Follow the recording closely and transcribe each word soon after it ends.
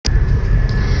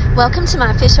Welcome to my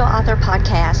official author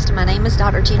podcast. My name is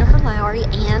Dr. Jennifer Lowry,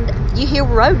 and you hear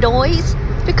road noise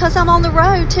because I'm on the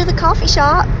road to the coffee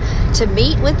shop to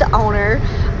meet with the owner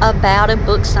about a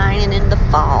book signing in the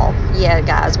fall. Yeah,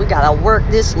 guys, we got to work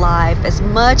this life as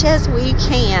much as we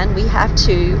can. We have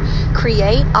to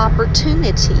create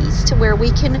opportunities to where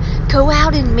we can go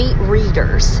out and meet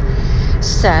readers.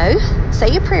 So,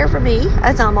 say a prayer for me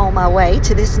as I'm on my way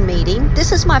to this meeting.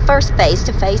 This is my first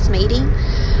face-to-face meeting.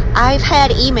 I've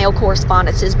had email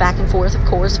correspondences back and forth, of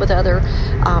course, with other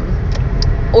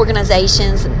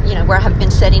organizations, where I have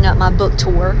been setting up my book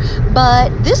tour.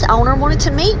 But this owner wanted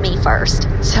to meet me first.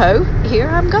 So here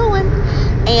I'm going.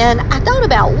 And I thought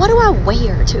about, what do I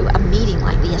wear to a meeting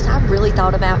like this? I really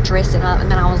thought about dressing up.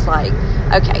 And then I was like,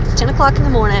 okay, it's 10 o'clock in the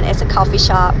morning. It's a coffee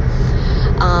shop.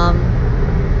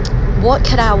 What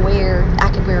could I wear? I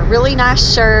could wear a really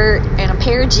nice shirt and a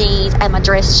pair of jeans and my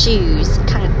dress shoes.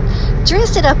 Kind of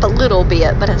dressed it up a little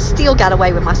bit, but I still got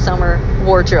away with my summer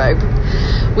wardrobe,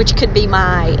 which could be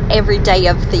my everyday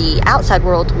of the outside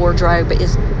world wardrobe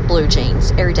is blue jeans,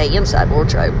 everyday inside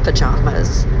wardrobe,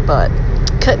 pajamas, but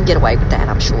couldn't get away with that,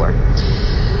 I'm sure.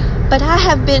 But I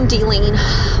have been dealing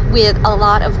with a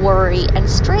lot of worry and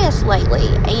stress lately,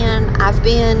 and I've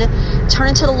been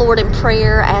turning to the Lord in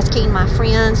prayer, asking my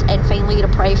friends and family to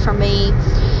pray for me,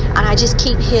 and I just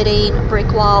keep hitting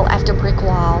brick wall after brick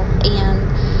wall. And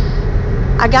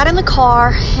I got in the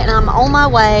car and I'm on my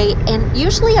way, and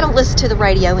usually I don't listen to the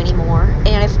radio anymore.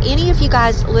 And if any of you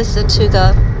guys listen to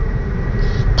the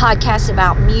podcast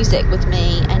about music with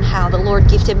me and how the Lord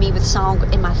gifted me with song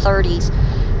in my 30s,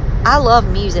 I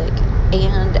love music,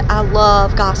 and I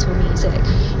love gospel music.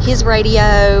 His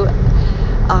radio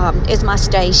is my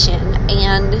station,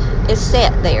 and it's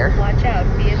set there. Watch out,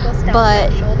 vehicle stop, but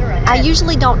shoulder ahead. I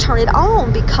usually don't turn it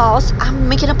on because I'm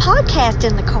making a podcast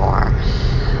in the car.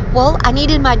 Well, I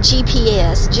needed my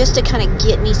GPS just to kind of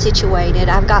get me situated.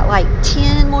 I've got like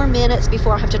 10 more minutes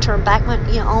before I have to turn back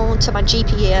on to my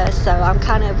GPS, so I'm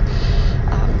kind of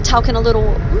talking a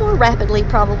little more rapidly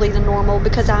probably than normal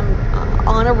because I'm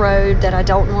on a road that I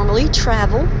don't normally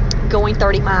travel, going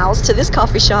 30 miles to this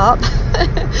coffee shop.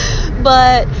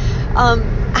 But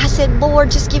I said,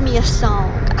 Lord, just give me a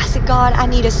song. I said, God, I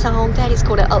need a song that is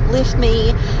going to uplift me,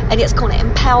 and it's going to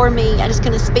empower me, and it's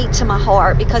going to speak to my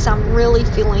heart because I'm really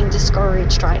feeling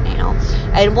discouraged right now.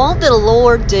 And won't the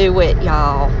Lord do it,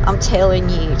 y'all? I'm telling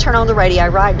you. Turn on the radio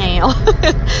right now.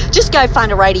 Just go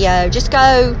find a radio. Just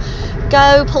go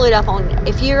pull it up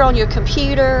if you're on your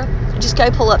computer, just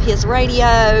go pull up his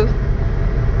radio.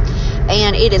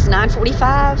 And it is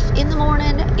 9:45 in the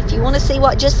morning. If you want to see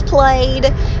what just played,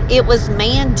 it was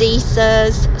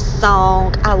Mandisa's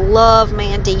song. I love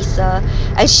Mandisa,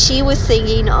 as she was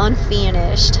singing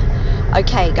Unfinished.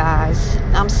 Okay, guys,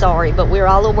 I'm sorry, but we're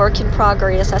all a work in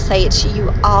progress. I say it to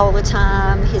you all the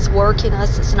time. His work in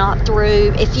us is not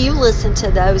through. If you listen to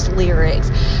those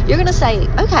lyrics, you're going to say,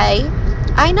 okay,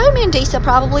 I know Mandisa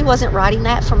probably wasn't writing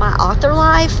that for my author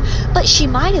life, but she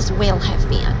might as well have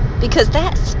been, because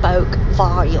that spoke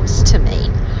volumes to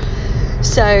me.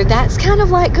 So that's kind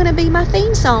of like going to be my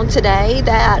theme song today,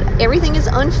 that everything is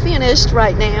unfinished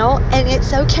right now, and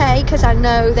it's okay because I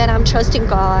know that I'm trusting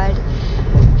God.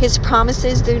 His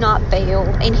promises do not fail,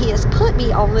 and He has put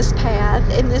me on this path,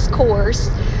 in this course,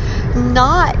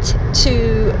 not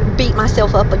to beat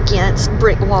myself up against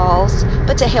brick walls,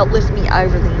 but to help lift me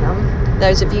over them.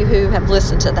 Those of you who have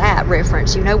listened to that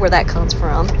reference, you know where that comes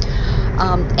from,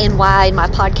 and why in my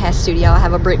podcast studio I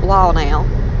have a brick wall now.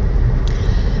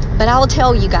 But I will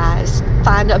tell you guys,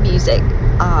 find a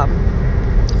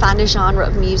genre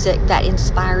of music that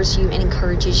inspires you and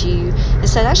encourages you. And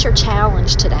so that's your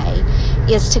challenge today,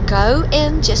 is to go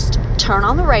and just turn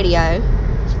on the radio,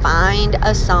 find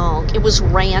a song. It was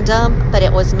random, but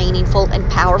it was meaningful and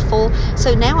powerful.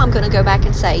 So now I'm going to go back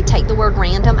and say, take the word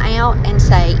random out and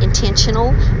say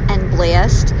intentional and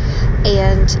blessed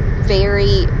and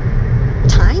very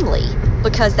timely,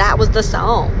 because that was the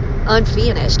song,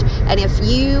 Unfinished. And if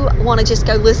you want to just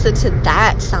go listen to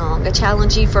that song, I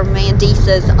challenge you for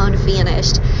Mandisa's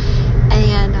Unfinished,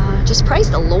 and just praise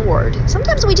the Lord.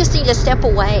 Sometimes we just need to step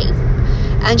away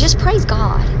and just praise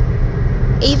God.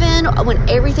 Even when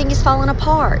everything is falling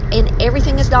apart and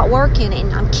everything is not working,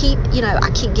 and I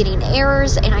keep getting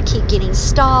errors, and I keep getting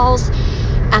stalls,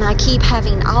 and I keep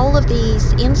having all of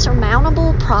these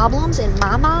insurmountable problems in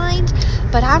my mind,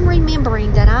 but I'm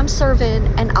remembering that I'm serving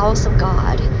an awesome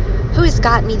God who has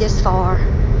gotten me this far,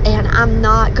 and I'm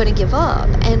not going to give up.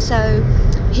 And so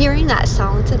hearing that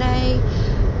song today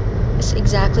is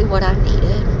exactly what I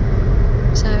needed.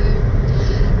 So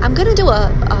I'm going to do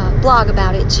a blog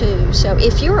about it too. So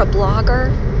if you're a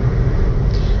blogger,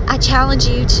 I challenge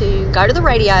you to go to the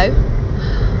radio,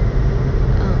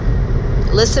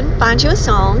 listen, find you a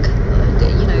song,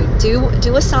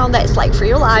 do a song that's like for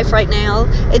your life right now.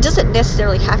 It doesn't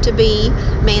necessarily have to be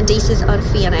Mandisa's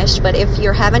Unfinished, but if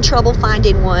you're having trouble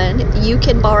finding one, you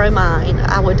can borrow mine.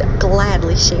 I would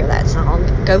gladly share that song.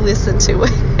 Go listen to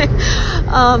it.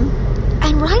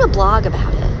 And write a blog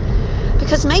about it,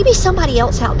 because maybe somebody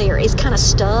else out there is kind of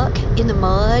stuck in the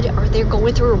mud, or they're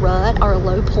going through a rut or a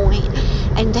low point,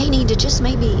 and they need to just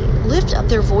maybe lift up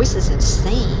their voices and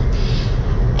sing.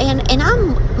 And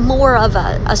I'm more of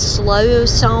a slow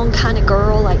song kind of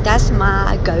girl. Like, that's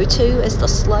my go-to, is the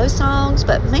slow songs.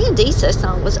 But Mandisa's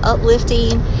song was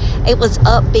uplifting. It was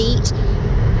upbeat.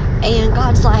 And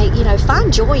God's like,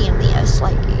 find joy in this.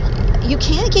 Like, you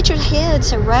can't get your head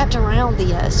so wrapped around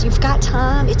this. You've got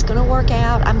time. It's going to work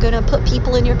out. I'm going to put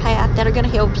people in your path that are going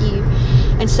to help you.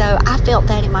 And so I felt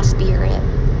that in my spirit.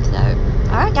 So,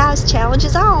 all right, guys, challenge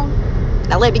is on.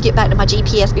 Now let me get back to my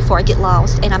GPS before I get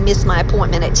lost and I miss my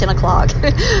appointment at 10 o'clock.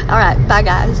 All right, bye,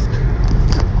 guys.